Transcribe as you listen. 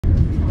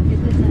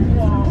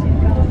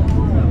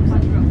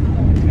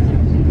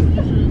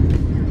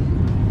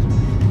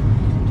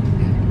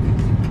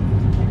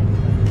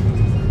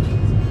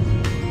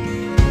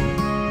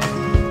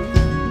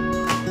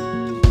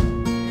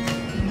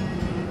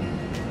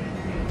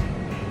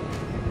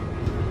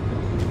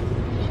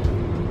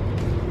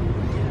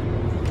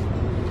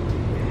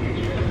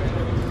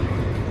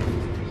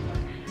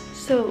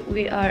So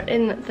we are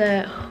in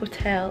the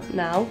hotel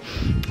now.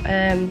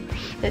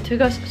 It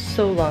took us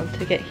so long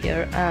to get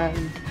here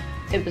and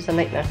it was a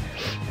nightmare.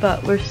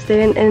 But we're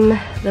staying in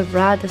the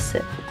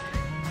Radisson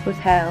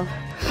Hotel.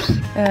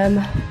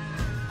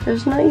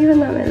 There's not even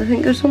that many. I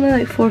think there's only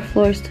like 4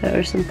 floors to it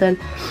or something,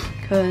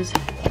 because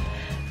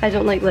I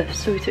don't like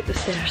lifts, so we took the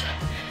stairs.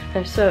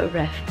 I'm so out of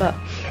breath, but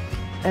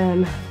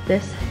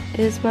this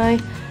is my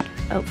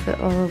outfit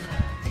of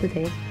the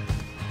day.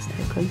 It's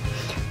declan.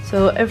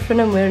 So everything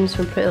I'm wearing is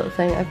from Pretty Little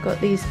Thing. I've got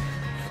these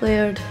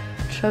flared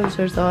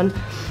trousers on,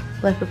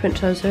 leopard print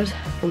trousers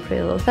from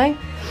Pretty Little Thing.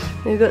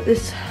 We've got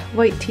this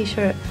white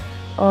t-shirt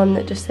on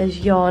that just says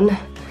yawn,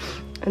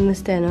 and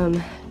this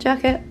denim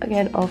jacket,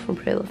 again all from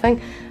Pretty Little Thing,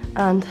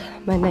 and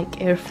my Nike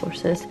Air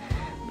Forces.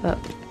 But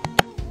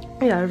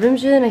yeah, our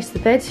room's really nice. The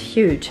bed's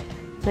huge.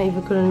 Not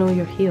even gonna know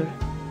you're here.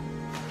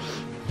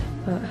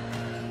 But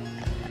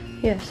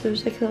yeah, so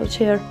there's like a little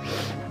chair,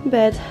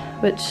 bed,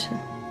 which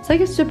it's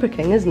like a Super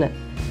King, isn't it?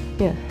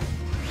 Yeah.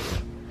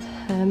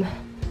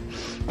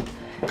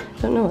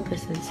 Don't know what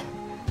this is.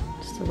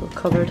 Just a little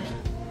cupboard.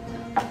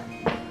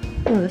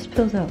 Oh, this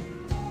spills out.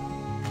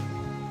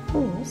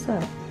 Oh, what's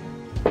that?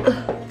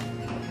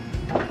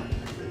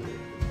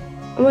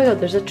 Oh my god,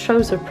 there's a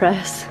trouser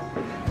press.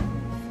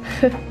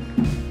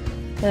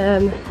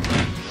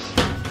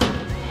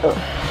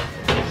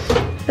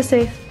 A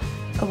safe,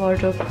 a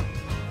wardrobe.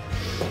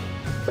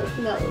 That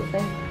little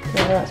thing.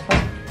 Yeah, that's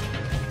fine.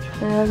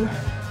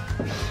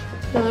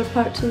 Another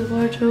part to the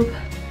wardrobe,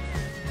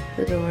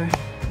 the door,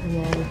 and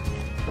then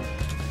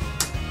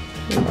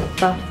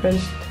bathroom,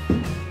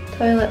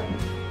 toilet,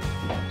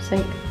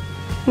 sink,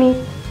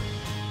 me,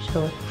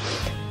 shower.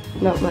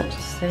 Not much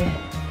to say.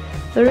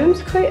 The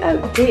room's quite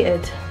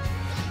outdated,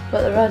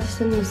 but the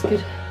Radisson is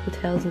good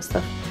hotels and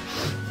stuff.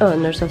 Oh,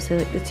 and there's also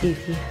like the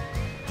TV,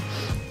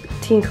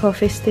 tea and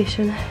coffee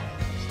station,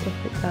 stuff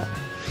like that,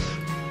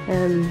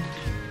 and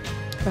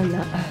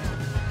that.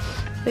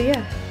 But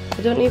yeah,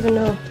 I don't even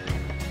know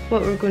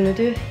what we're going to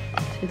do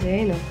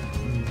today now.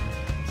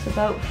 It's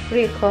about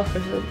 3 o'clock or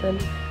something.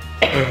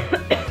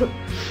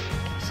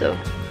 So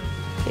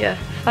yeah,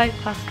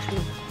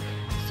 2:05.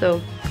 So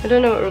I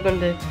don't know what we're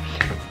going to do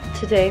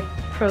today.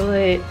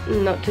 Probably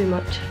not too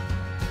much.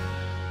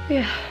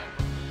 Yeah.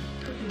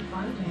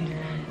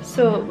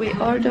 So we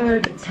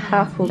ordered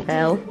Taco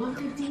Bell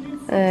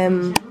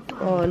on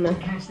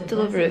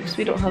Deliveroo because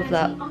we don't have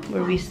that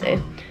where we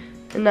stay.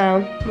 And now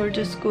we're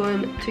just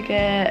going to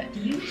get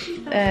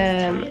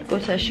go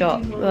to a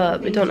shop,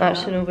 but we don't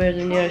actually know where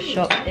the nearest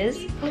shop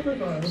is.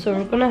 So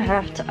we're gonna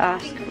have to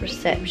ask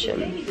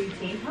reception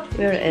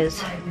where it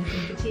is.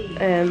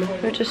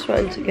 We're just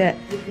wanting to get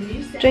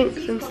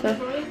drinks and stuff.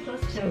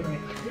 So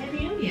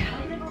yeah.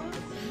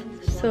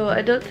 So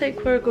I don't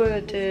think we're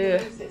gonna do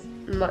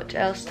much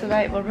else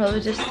tonight. We'll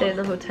probably just stay in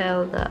the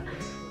hotel and that.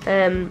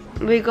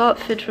 We got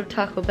food from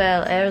Taco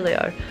Bell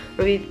earlier.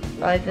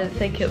 I didn't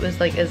think it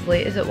was like as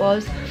late as it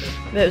was,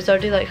 but it was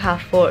already like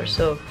 4:30,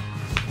 so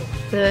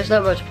there's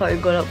not much point in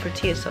going out for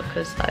tea and stuff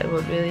because I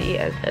won't really eat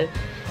anything.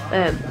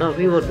 No,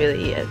 we won't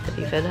really eat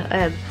anything even.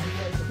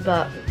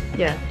 But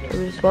yeah,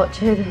 I'm just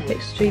watching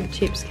Extreme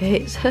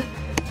Cheapskates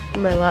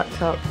on my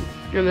laptop,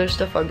 and there's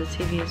stuff on the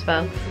TV as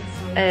well.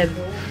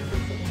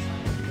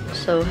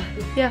 So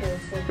yeah,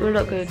 we're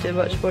not going to do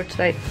much more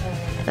tonight.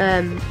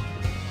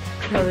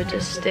 Probably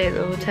just stay in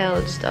the hotel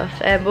and stuff.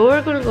 But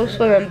we're going to go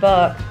swimming,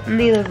 but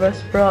neither of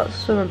us brought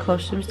swimming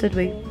costumes, did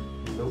we?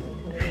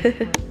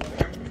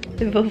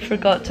 We both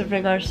forgot to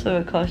bring our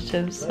swimming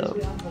costumes, so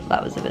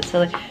that was a bit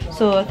silly.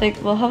 So I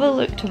think we'll have a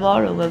look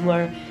tomorrow when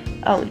we're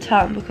out in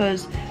town,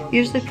 because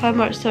usually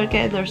Primark start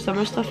getting their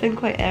summer stuff in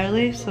quite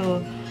early,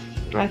 so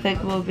I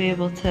think we'll be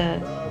able to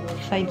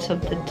find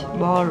something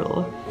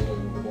tomorrow.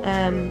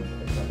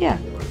 Yeah,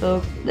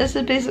 so this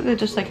is basically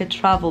just like a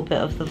travel bit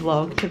of the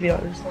vlog, to be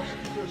honest.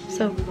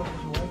 So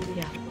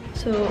yeah,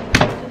 so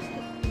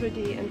just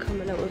ready and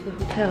coming out of the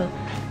hotel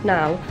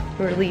now.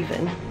 We're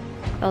leaving.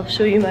 I'll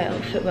show you my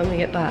outfit when we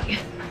get back,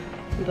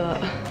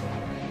 but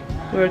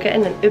we're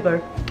getting an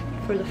Uber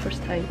for the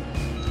first time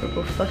for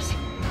both of us.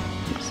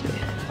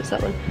 What's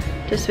that one?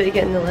 Just so we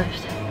get in the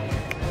lift.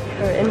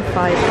 We're in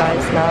Five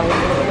Guys now.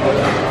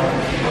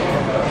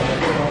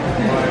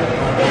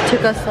 It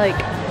took us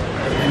like,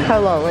 how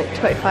long? Like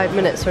 25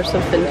 minutes or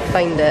something to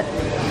find it,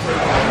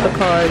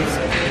 because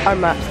our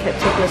maps kept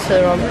taking us to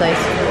the wrong place.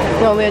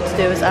 What we had to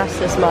do was ask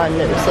this man,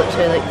 and it was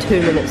literally like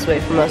 2 minutes away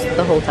from us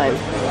the whole time.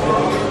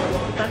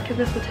 Back in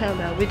the hotel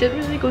now. We didn't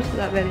really go to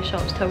that many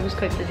shops, town was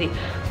quite busy.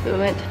 But we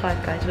went to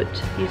Five Guys,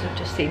 which you have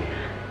just seen.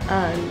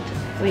 And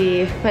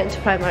we went to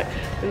Primark.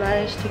 We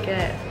managed to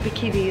get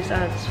bikinis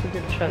and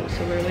swimming trunks,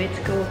 so we're away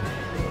to go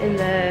in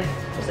the,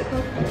 what's it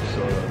called?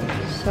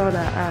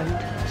 Sauna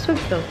and swim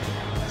pool.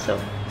 So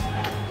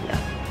yeah.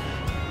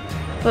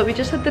 But we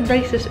just had the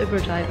nicest Uber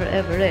driver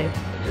ever, eh?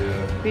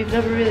 Yeah. We've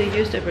never really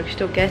used Uber because you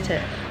don't get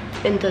it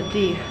in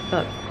Dundee,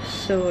 but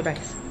so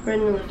nice. We're in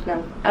the lift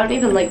now. I don't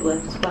even like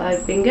lifts, but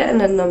I've been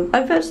getting in them.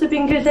 I've actually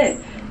been good at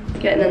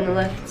getting in the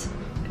lifts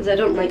because I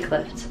don't like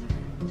lifts.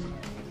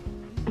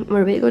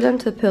 we're about to go down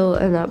to the pool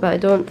and that, but I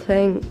don't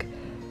think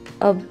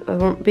I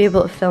won't be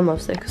able to film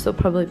obviously because there'll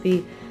probably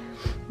be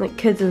like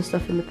kids and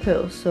stuff in the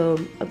pool, so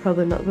I'm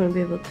probably not going to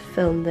be able to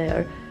film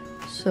there.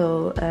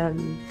 So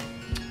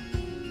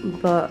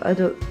but I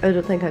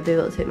don't think I'd be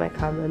able to take my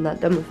camera and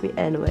that done with me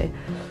anyway.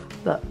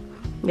 But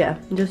yeah,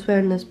 I'm just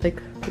wearing this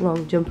big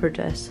long jumper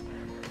dress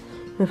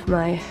with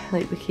my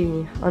like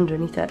bikini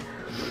underneath it,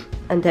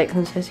 and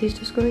Declan says he's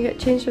just going to get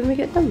changed when we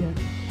get done there.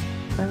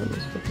 I don't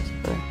just focus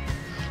on that.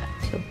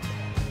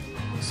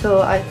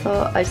 So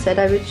I said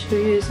I would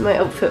choose my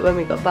outfit when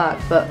we got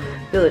back, but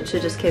we literally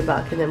just came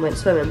back and then went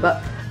swimming.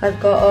 But I've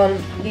got on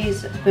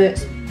these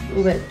boots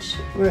which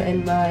were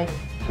in my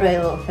Pretty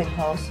Little Thing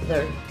haul, so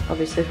they're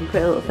obviously from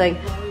Pretty Little Thing.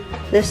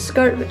 This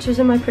skirt which was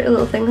in my Pretty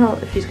Little Thing haul,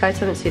 if you guys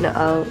haven't seen it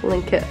I'll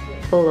link it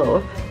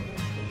below.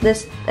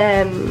 This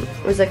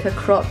was like a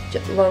cropped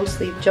long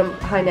sleeve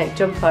high neck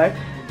jumper.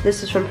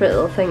 This is from Pretty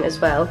Little Thing as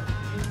well.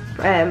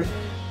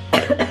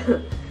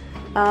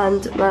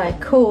 And my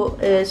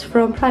coat is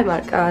from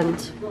Primark,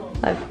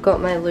 and I've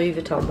got my Louis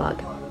Vuitton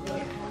bag.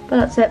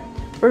 But that's it.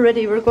 We're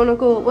ready. We're gonna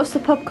go. What's the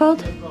pub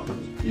called?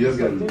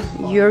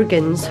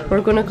 Jurgen's. We're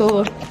gonna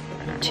go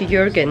to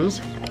Jurgen's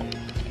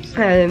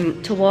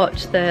to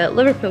watch the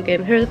Liverpool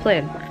game. Who are they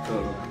playing?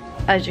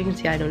 As you can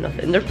see, I know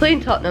nothing. They're playing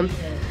Tottenham,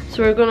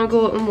 so we're gonna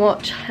go and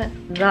watch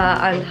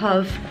that and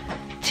have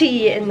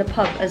tea in the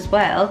pub as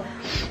well.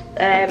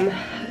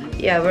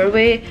 Yeah, we're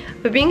away.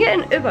 We've been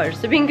getting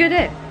Ubers. They've been good,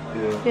 eh?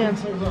 Yeah.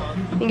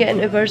 Been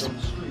getting Ubers.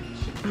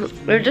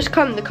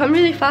 They come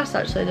really fast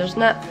actually.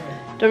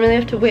 Don't really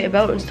have to wait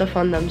about and stuff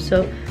on them,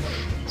 so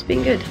it's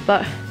been good.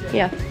 But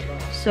yeah,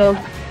 so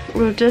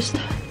we're just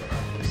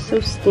so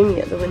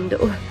steamy at the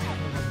window.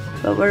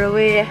 But we're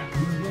away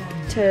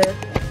to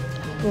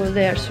go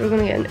there, so we're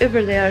gonna get an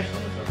Uber there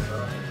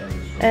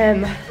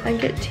and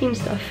get tea and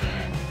stuff.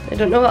 I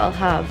don't know what I'll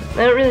have.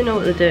 I don't really know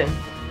what they're doing.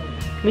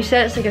 We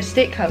said it's like a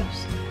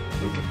steakhouse.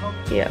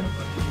 Yeah.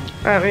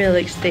 I don't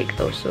really like steak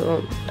though,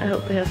 so I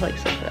hope they have like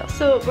something else.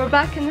 So we're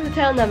back in the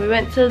hotel now. We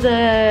went to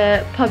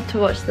the pub to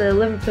watch the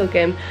Liverpool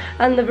game,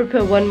 and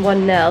Liverpool won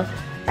 1-0.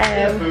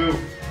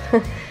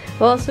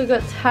 We also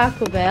got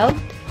Taco Bell,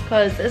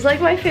 because it's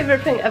like my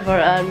favourite thing ever,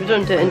 and we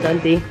don't do it in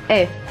Dundee.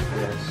 Eh?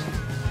 Yes.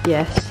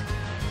 Yes.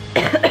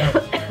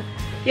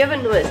 If you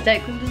haven't noticed,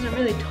 Declan doesn't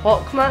really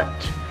talk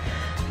much.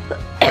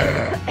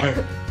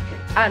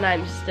 And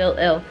I'm still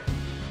ill,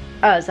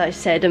 as I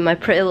said in my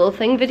Pretty Little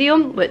Thing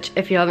video, which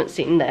if you haven't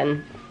seen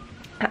then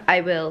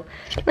I will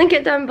link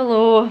it down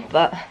below.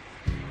 But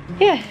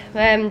yeah,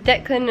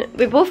 Declan,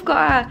 we both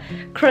got a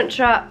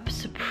Crunchwrap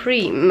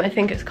Supreme, I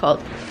think it's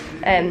called,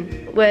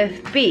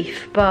 with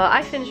beef, but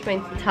I finished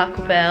mine to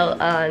Taco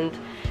Bell and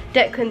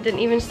Declan didn't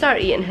even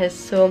start eating his.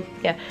 So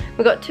yeah,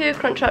 we got 2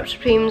 Crunchwrap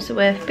Supremes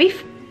with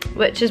beef,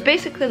 which is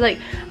basically like,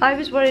 I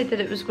was worried that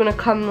it was going to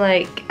come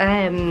like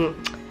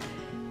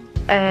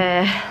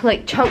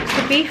chunks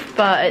of beef,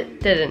 but it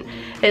didn't.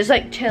 It's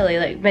like chili,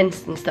 like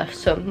minced and stuff,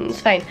 so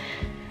it's fine.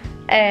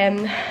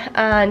 And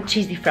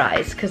cheesy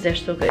fries, because they're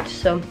so good.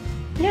 So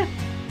yeah,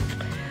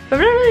 we've not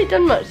really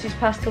done much these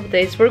past couple of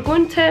days. We're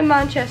going to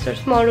Manchester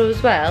tomorrow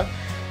as well,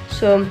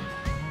 so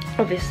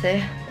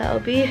obviously that'll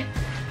be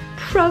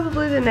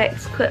probably the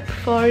next clip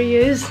for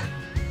you. So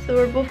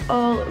we're both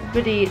all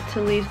ready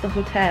to leave the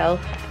hotel.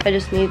 I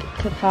just need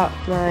to pack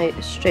my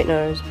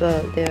straighteners,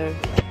 but they're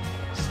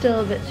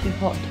still a bit too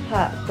hot to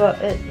pack.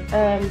 But it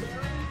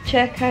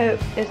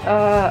checkout is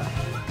at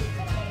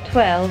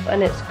 12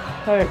 and it's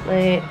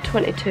currently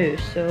 22,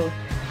 so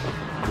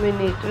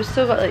we've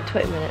still got like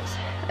 20 minutes.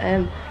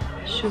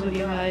 Show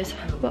you guys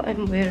what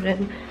I'm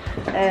wearing.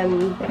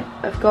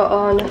 I've got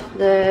on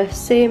the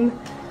same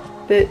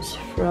boots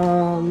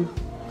from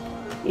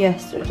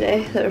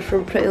yesterday that are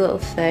from Pretty Little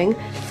Thing.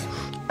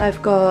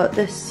 I've got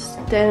this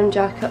denim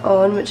jacket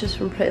on, which is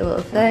from Pretty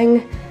Little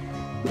Thing,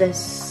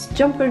 this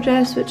jumper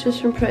dress which is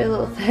from Pretty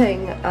Little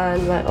Thing,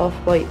 and my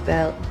off-white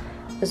belt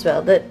as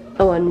well,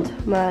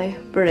 and my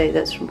beret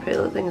that's from Pretty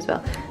Little Thing as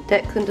well.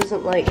 Declan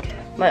doesn't like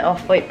my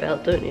off-white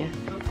belt, don't you?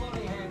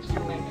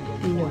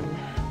 No,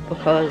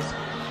 because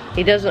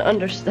he doesn't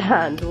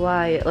understand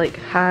why it like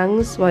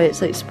hangs, why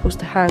it's like supposed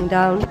to hang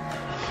down.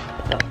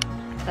 But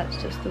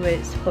that's just the way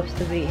it's supposed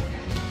to be.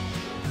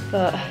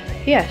 But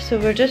yeah, so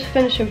we're just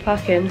finishing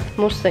packing.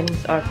 Most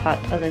things are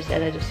packed, as I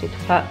said. I just need to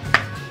pack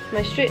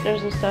my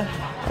straighteners and stuff,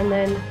 and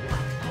then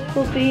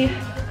we'll be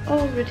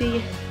all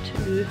ready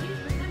to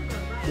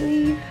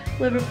leave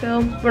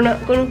Liverpool. We're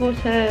not going to go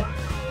to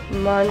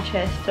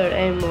Manchester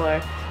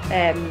anymore,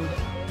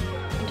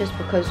 just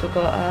because we've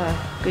got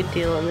a good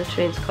deal on the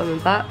trains coming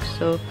back.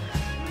 So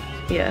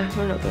yeah,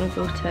 we're not going to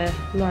go to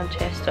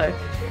Manchester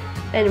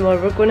anymore.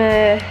 We're going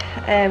to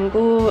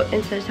go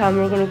into the town.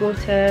 We're going to go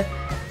to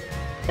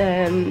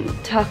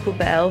Taco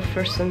Bell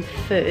for some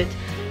food,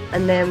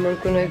 and then we're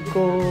going to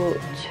go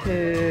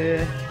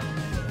to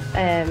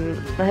I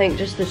think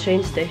just the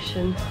train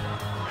station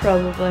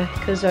probably,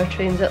 because our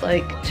train's at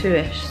like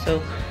 2ish.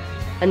 So,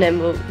 and then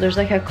there's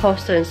like a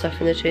Costa and stuff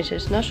in the train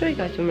station. I'll show you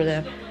guys when we're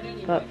there.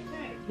 But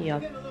yeah.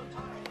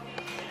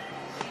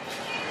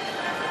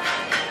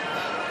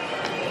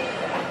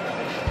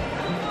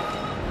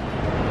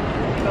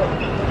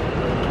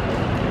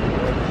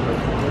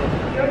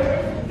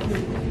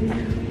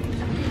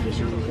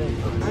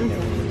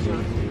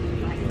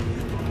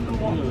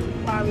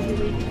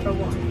 For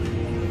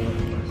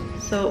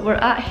what? So we're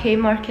at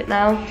Haymarket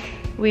now.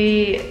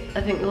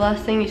 I think the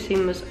last thing you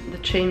seen was the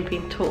train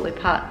being totally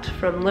packed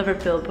from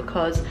Liverpool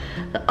because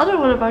the other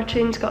one of our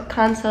trains got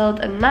cancelled,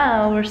 and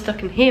now we're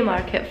stuck in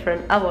Haymarket for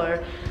an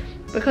hour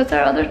because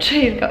our other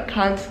train got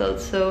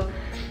cancelled. So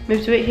we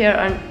have to wait here.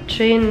 Our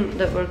train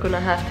that we're gonna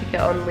have to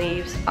get on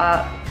leaves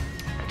at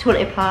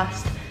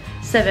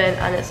 7:20,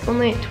 and it's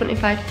only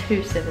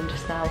 7:25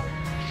 just now.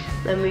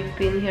 And we've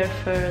been here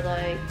for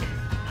like,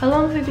 how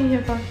long have we been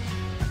here for?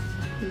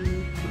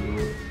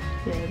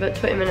 Yeah, about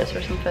 20 minutes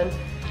or something.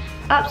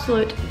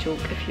 Absolute joke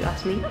if you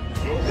ask me.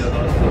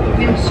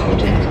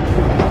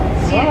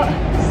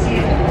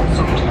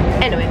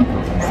 Anyway,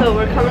 so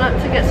we're coming up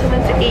to get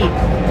something to eat.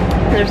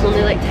 There's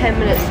only like 10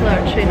 minutes till our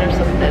train or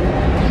something.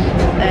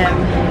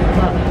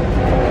 But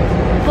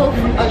both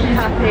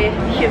unhappy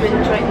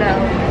humans right now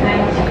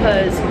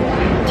because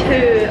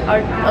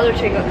our other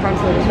train got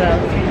cancelled as well.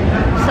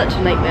 Such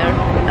a nightmare,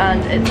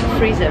 and it's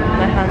freezing.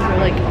 My hands are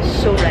like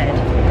so red.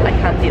 I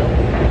can't deal.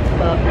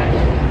 But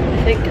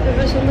I think there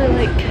was only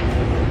like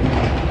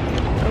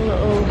a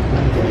little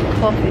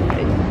coffee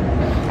thing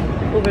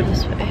over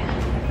this way.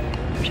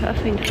 I'm trying to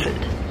find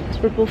food. So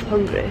we're both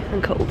hungry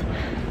and cold.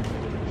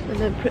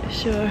 And I'm pretty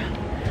sure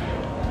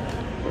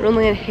we're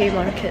only in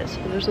Haymarket, so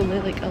there's only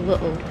like a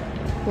little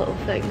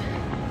thing.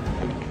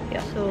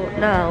 Yeah. So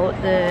now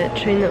the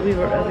train that we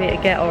were away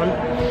to get on,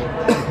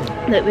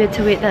 that we had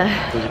to wait the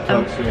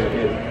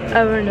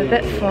hour and a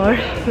bit for,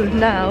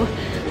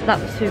 that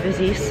was too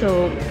busy,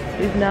 so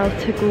we've now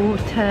to go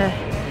to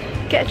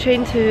get a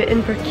train to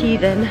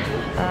Inverkeithing,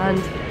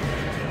 and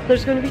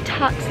there's going to be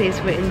taxis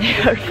waiting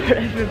there for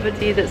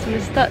everybody that's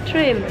missed that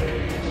train.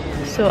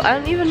 So I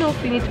don't even know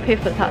if we need to pay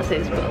for the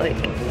taxis, but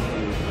like,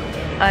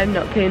 I'm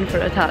not paying for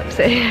a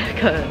taxi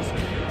because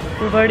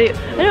we've already,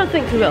 I don't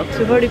think we will, because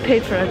we've already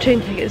paid for our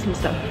train tickets and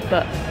stuff,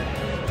 but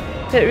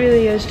it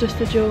really is just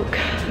a joke.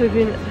 We've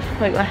been,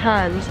 like, my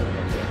hands,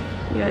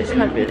 you guys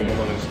can't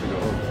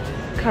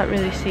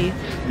really see,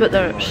 but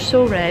they're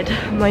so red.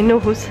 My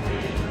nose is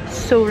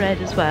so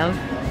red as well.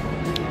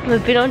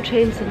 We've been on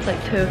train since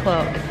like 2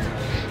 o'clock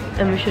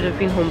and we should have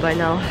been home by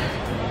now.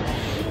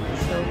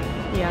 So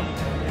yeah,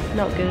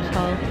 not good at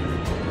all.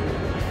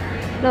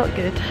 Not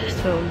good.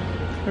 So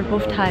we're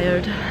both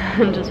tired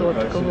and just want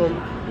to go home.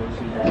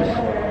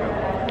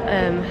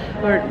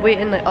 We're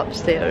waiting like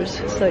upstairs.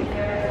 It's like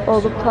all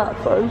the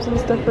platforms and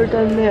stuff are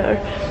down there.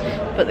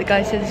 But the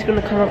guy said he's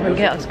going to come up and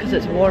get us because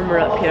it's warmer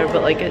up here,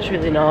 but like it's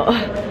really not.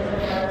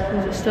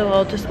 It's still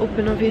all just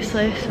open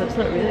obviously, so it's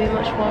not really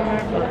much warmer,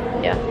 but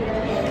yeah.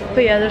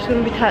 But yeah, there's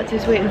going to be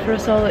taxis waiting for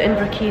us all at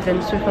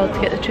Inverkeithing, so we've got to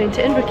get the train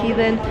to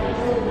Inverkeithing,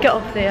 get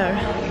off there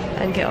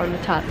and get on the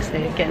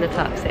taxi, get in a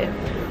taxi.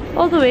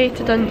 All the way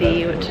to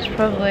Dundee, which is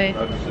probably...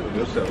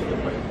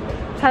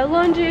 How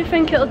long do you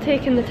think it'll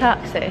take in the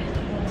taxi?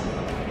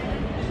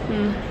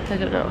 I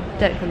don't know.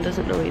 Declan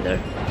doesn't know either.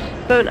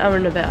 About an hour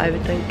and a bit, I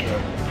would think.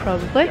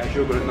 Probably.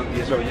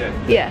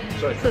 Yeah.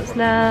 So it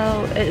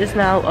is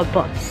now a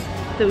bus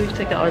that we've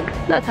to get on.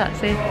 Not a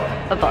taxi,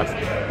 a bus.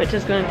 Which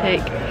is going to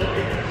take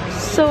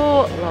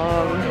so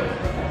long.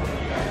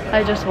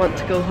 I just want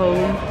to go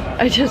home.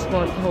 I just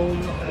want home.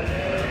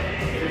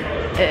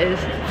 It is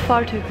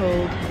far too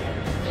cold.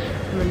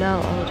 And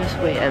now I'll just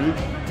wait in.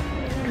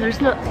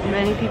 There's not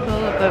many people,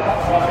 about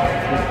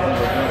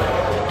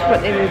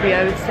 20 maybe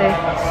I would say.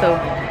 So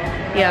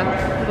yeah,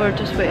 we're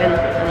just waiting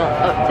and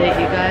I'll update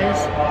you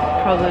guys.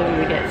 Probably when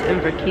we get to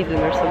Inverkeithing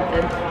or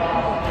something.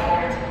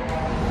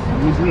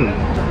 What are you doing?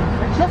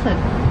 Nothing.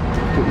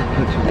 Put your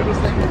picture together.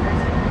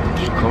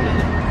 Just come.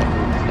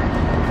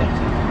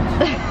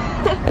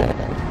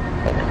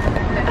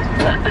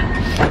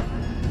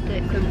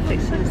 Declan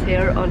fixing his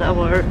hair on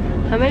our...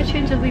 How many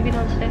trains have we been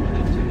on today?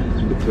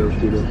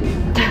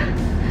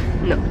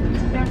 No.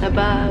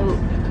 About...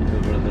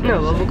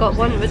 No, well, we've got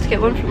one, we had to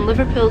get one from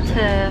Liverpool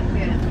to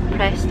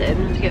Preston,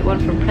 we had to get one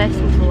from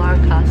Preston to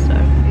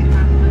Lancaster.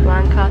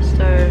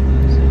 Lancaster,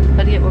 we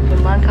had to get one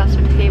from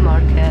Lancaster to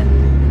Haymarket,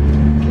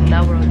 and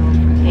now we're on one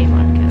from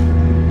Haymarket.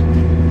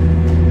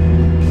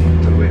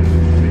 To wait 3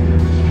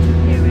 minutes.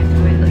 Yeah, we have to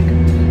wait like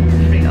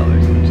 3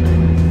 hours actually.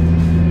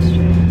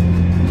 Straight.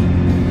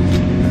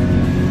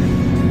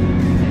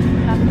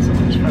 We're having so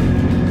much fun.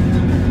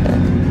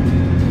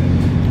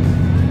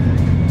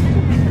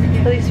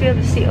 At least we have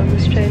a seat on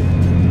this train.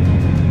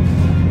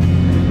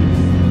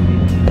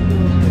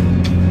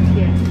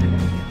 Yeah.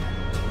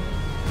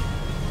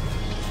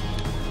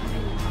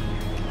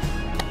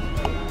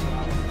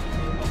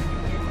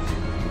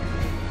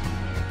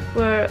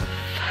 We're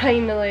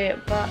finally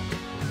back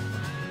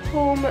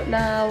home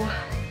now,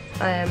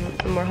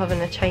 and we're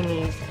having a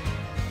Chinese.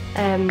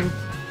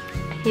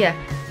 Yeah,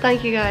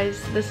 thank you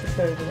guys. This is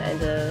going to be the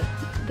end of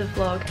the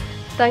vlog.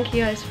 Thank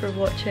you guys for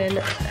watching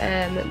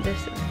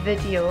this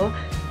video.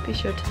 Be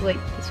sure to like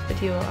this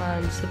video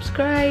and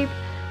subscribe,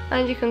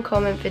 and you can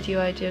comment video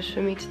ideas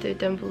for me to do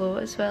down below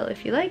as well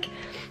if you like.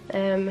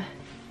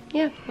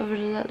 Yeah, other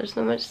than that there's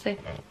not much to say.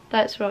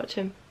 Thanks for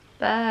watching.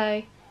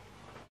 Bye.